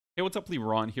Hey, what's up,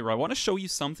 Liron here. I want to show you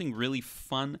something really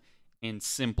fun and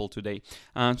simple today.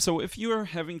 So if you are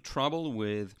having trouble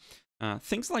with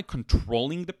things like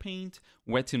controlling the paint,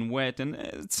 wet and wet, and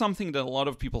it's something that a lot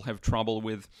of people have trouble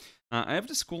with, I have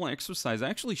this cool exercise. I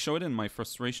actually show it in my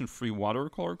frustration-free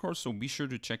watercolor course, so be sure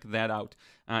to check that out.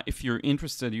 If you're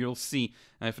interested, you'll see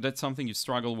if that's something you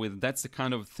struggle with, that's the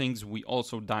kind of things we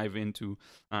also dive into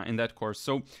in that course.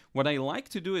 So what I like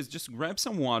to do is just grab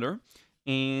some water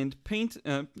and paint,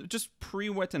 just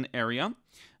pre-wet an area.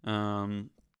 And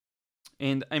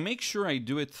I make sure I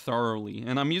do it thoroughly.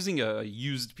 And I'm using a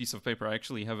used piece of paper. I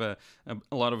actually have a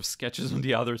lot of sketches on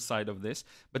the other side of this.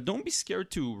 But don't be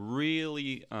scared to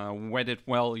really wet it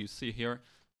well. You see here,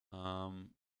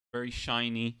 very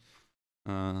shiny,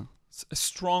 a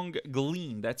strong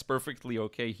gleam. That's perfectly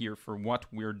okay here for what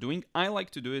we're doing. I like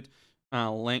to do it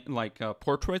like a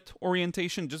portrait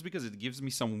orientation, just because it gives me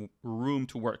some room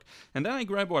to work. And then I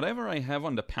grab whatever I have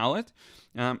on the palette,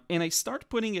 and I start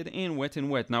putting it in wet and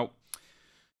wet. Now,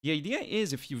 the idea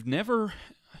is, if you've never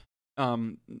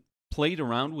played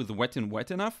around with wet and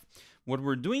wet enough, what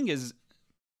we're doing is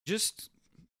just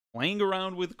playing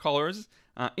around with colors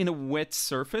in a wet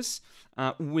surface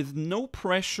with no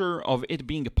pressure of it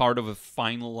being a part of a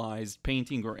finalized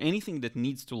painting or anything that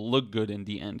needs to look good in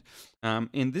the end.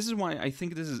 And this is why I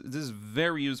think this is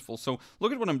very useful. So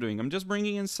look at what I'm doing. I'm just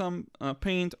bringing in some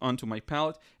paint onto my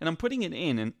palette, and I'm putting it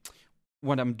in. And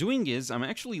what I'm doing is I'm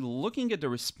actually looking at the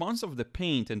response of the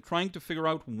paint and trying to figure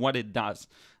out what it does.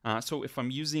 So if I'm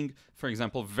using, for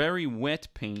example, very wet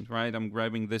paint, right? I'm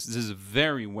grabbing this. This is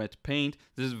very wet paint.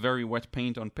 This is very wet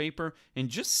paint on paper, and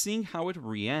just seeing how it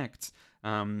reacts.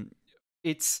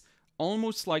 It's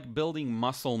almost like building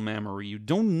muscle memory. You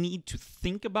don't need to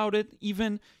think about it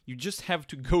even. You just have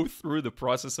to go through the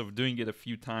process of doing it a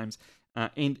few times.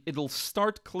 And it'll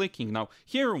start clicking. Now,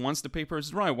 here, once the paper is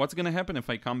dry, what's going to happen if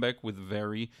I come back with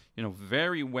very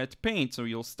wet paint? So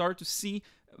you'll start to see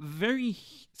very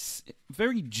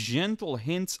gentle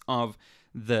hints of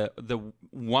the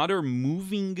water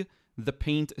moving the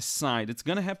paint aside. It's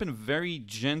going to happen very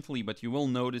gently, but you will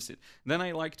notice it. Then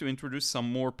I like to introduce some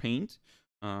more paint.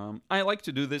 I like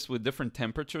to do this with different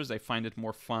temperatures. I find it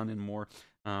more fun and more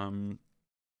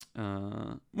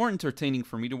entertaining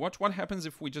for me to watch. What happens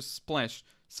if we just splash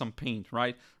some paint,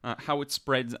 right? How it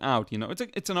spreads out.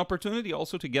 It's an opportunity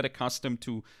also to get accustomed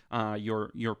to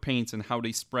your paints and how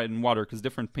they spread in water, because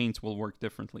different paints will work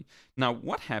differently. Now,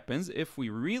 what happens if we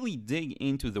really dig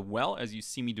into the well, as you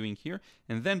see me doing here,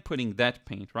 and then putting that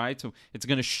paint, right? So it's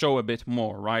going to show a bit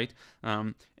more, right?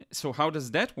 So how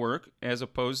does that work as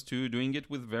opposed to doing it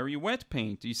with very wet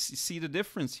paint? You see the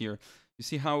difference here. You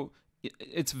see how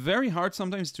it's very hard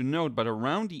sometimes to note, but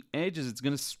around the edges, it's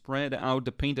going to spread out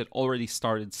the paint that already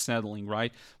started settling,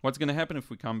 right? What's going to happen if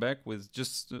we come back with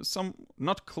just some,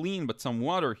 not clean, but some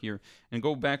water here, and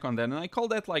go back on that? And I call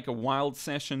that like a wild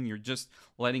session. You're just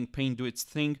letting paint do its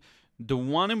thing. The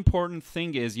one important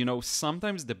thing is,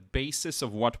 sometimes the basis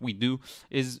of what we do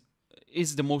is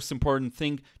the most important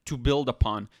thing to build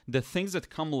upon. The things that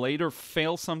come later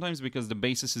fail sometimes because the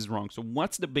basis is wrong. So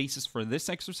what's the basis for this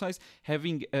exercise?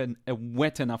 Having a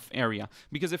wet enough area.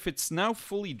 Because if it's now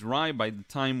fully dry by the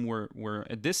time we're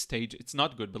at this stage, it's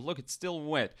not good. But look, it's still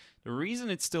wet. The reason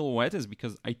it's still wet is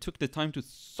because I took the time to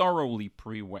thoroughly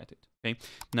pre-wet it. Okay.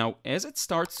 Now, as it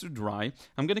starts to dry,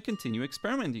 I'm going to continue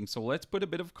experimenting. So let's put a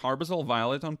bit of carbazole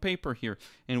violet on paper here.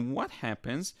 And what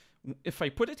happens if I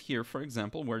put it here, for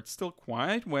example, where it's still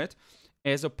quite wet,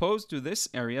 as opposed to this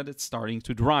area that's starting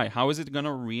to dry? How is it going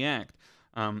to react?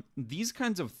 These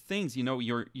kinds of things,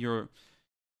 your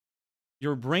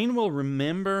brain will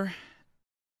remember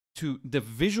to the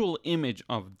visual image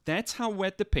of, that's how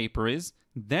wet the paper is,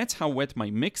 that's how wet my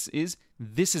mix is,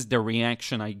 this is the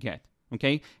reaction I get.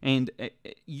 Okay, and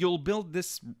you'll build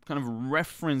this kind of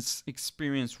reference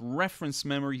experience, reference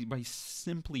memory by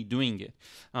simply doing it.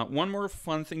 One more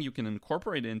fun thing you can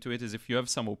incorporate into it is, if you have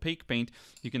some opaque paint,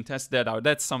 you can test that out.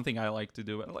 That's something I like to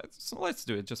do. Let's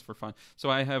do it just for fun. So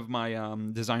I have my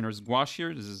designer's gouache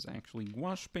here. This is actually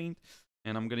gouache paint,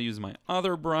 and I'm going to use my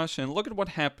other brush, and look at what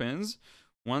happens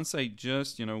once I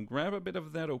just, grab a bit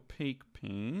of that opaque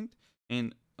paint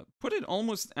and put it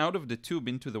almost out of the tube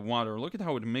into the water. Look at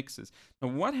how it mixes. Now,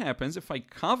 what happens if I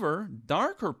cover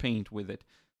darker paint with it?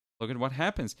 Look at what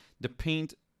happens. The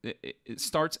paint it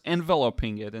starts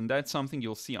enveloping it, and that's something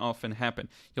you'll see often happen.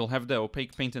 You'll have the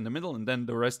opaque paint in the middle, and then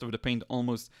the rest of the paint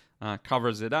almost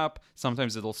covers it up.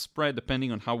 Sometimes it'll spread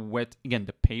depending on how wet, again,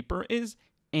 the paper is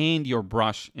and your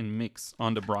brush and mix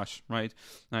on the brush, right?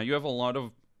 Now, you have a lot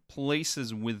of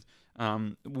places with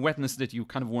wetness that you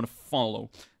kind of want to follow.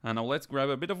 Now let's grab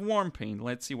a bit of warm paint.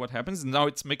 Let's see what happens. Now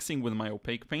it's mixing with my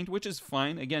opaque paint, which is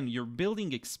fine. Again, you're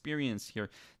building experience here.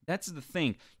 That's the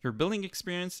thing. You're building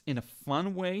experience in a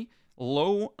fun way.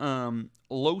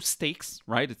 Low stakes,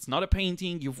 right? It's not a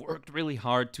painting. You've worked really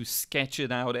hard to sketch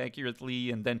it out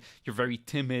accurately, and then you're very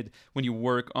timid when you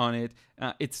work on it.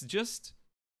 It's just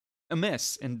a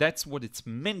mess, and that's what it's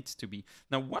meant to be.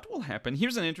 Now, what will happen?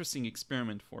 Here's an interesting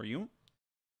experiment for you.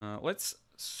 Let's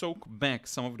soak back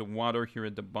some of the water here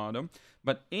at the bottom.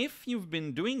 But if you've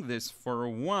been doing this for a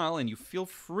while and you feel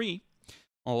free,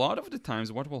 a lot of the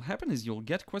times what will happen is you'll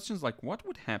get questions like, what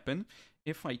would happen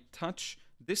if I touch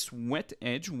this wet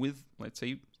edge with, let's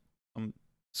say, some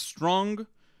strong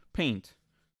paint?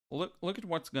 Look at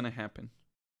what's going to happen.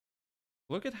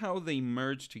 Look at how they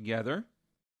merge together.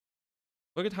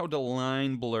 Look at how the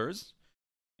line blurs.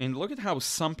 And look at how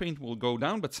some paint will go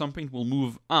down, but some paint will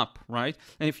move up, right?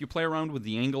 And if you play around with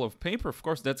the angle of paper, of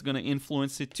course, that's going to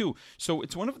influence it too. So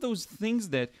it's one of those things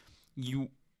that you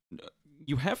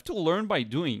have to learn by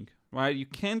doing, right? You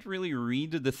can't really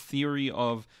read the theory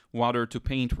of water to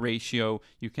paint ratio.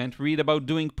 You can't read about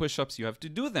doing push-ups. You have to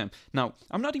do them. Now,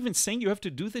 I'm not even saying you have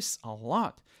to do this a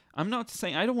lot. I'm not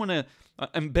saying, I don't want to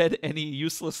embed any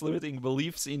useless limiting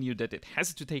beliefs in you that it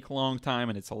has to take a long time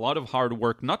and it's a lot of hard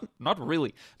work. Not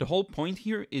really. The whole point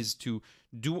here is to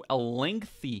do a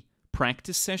lengthy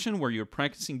practice session where you're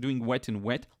practicing doing wet and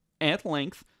wet at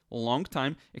length, a long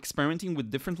time, experimenting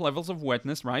with different levels of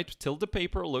wetness, right? Tilt the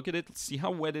paper, look at it, see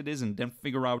how wet it is, and then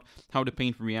figure out how the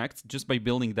paint reacts just by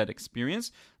building that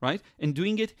experience, right? And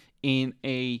doing it in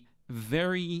a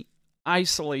very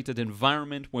isolated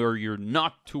environment where you're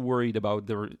not too worried about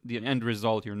the end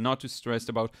result. You're not too stressed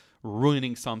about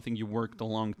ruining something you worked a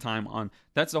long time on.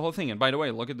 That's the whole thing. And by the way,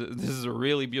 look at this is a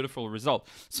really beautiful result.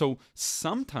 So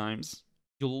sometimes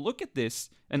you'll look at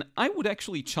this, and I would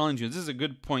actually challenge you. This is a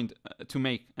good point to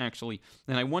make, actually.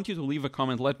 And I want you to leave a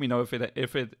comment. Let me know if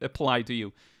it applied to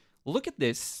you. Look at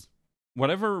this.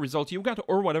 Whatever result you got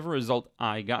or whatever result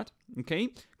I got, okay?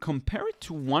 Compare it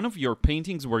to one of your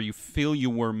paintings where you feel you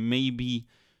were maybe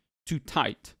too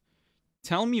tight.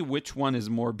 Tell me which one is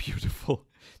more beautiful.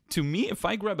 To me, if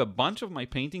I grab a bunch of my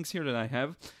paintings here that I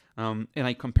have and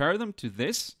I compare them to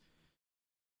this,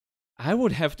 I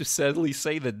would have to sadly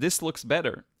say that this looks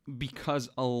better, because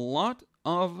a lot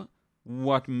of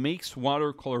what makes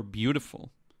watercolor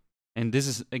beautiful, and this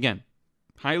is, again,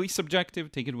 highly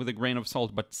subjective, take it with a grain of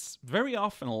salt, but very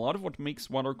often a lot of what makes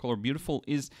watercolor beautiful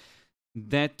is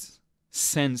that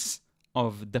sense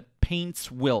of the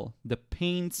paint's will, the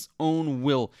paint's own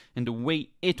will, and the way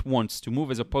it wants to move,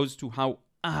 as opposed to how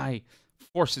I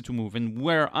force it to move and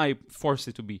where I force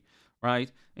it to be,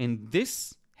 right? And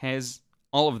this has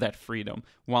all of that freedom,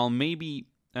 while maybe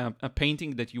a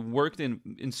painting that you worked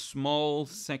in small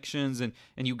sections and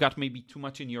you got maybe too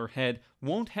much in your head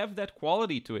won't have that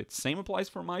quality to it. Same applies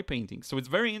for my painting. So it's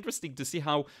very interesting to see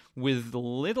how with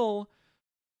little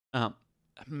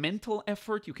mental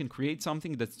effort you can create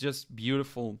something that's just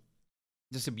beautiful,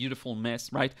 just a beautiful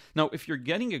mess, right? Now, if you're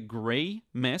getting a gray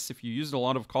mess, if you used a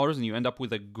lot of colors and you end up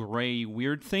with a gray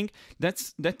weird thing,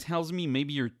 that tells me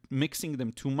maybe you're mixing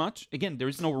them too much. Again, there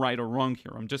is no right or wrong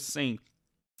here. I'm just saying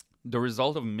the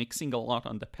result of mixing a lot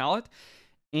on the palette.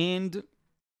 And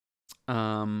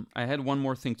I had one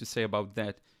more thing to say about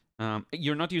that.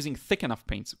 You're not using thick enough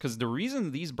paints, because the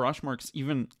reason these brush marks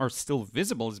even are still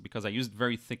visible is because I used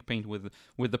very thick paint with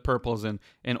the purples and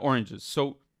oranges.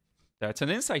 So that's an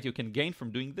insight you can gain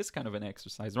from doing this kind of an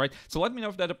exercise, right? So let me know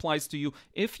if that applies to you.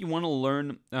 If you want to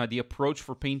learn the approach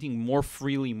for painting more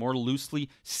freely, more loosely,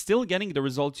 still getting the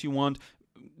results you want,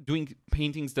 doing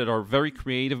paintings that are very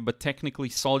creative but technically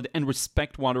solid and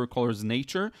respect watercolor's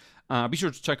nature, be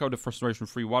sure to check out the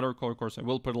frustration-free watercolor course. I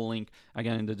will put a link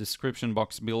again in the description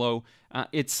box below.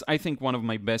 It's, I think, one of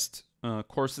my best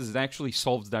courses. It actually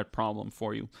solves that problem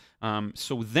for you.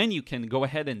 So then you can go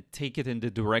ahead and take it in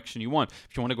the direction you want.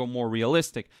 If you want to go more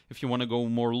realistic, if you want to go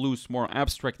more loose, more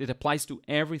abstract, it applies to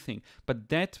everything. But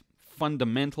that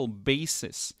fundamental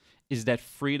basis is that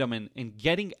freedom and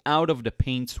getting out of the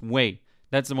paint's way.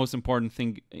 That's the most important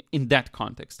thing in that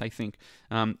context, I think.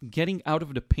 Getting out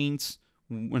of the paint's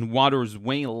and water's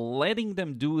way, letting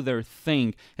them do their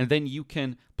thing, and then you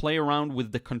can play around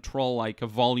with the control like a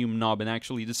volume knob and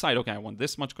actually decide, okay, I want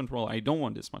this much control, I don't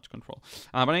want this much control.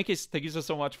 But in any case, thank you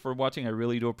so much for watching. I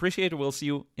really do appreciate it. We'll see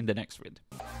you in the next vid.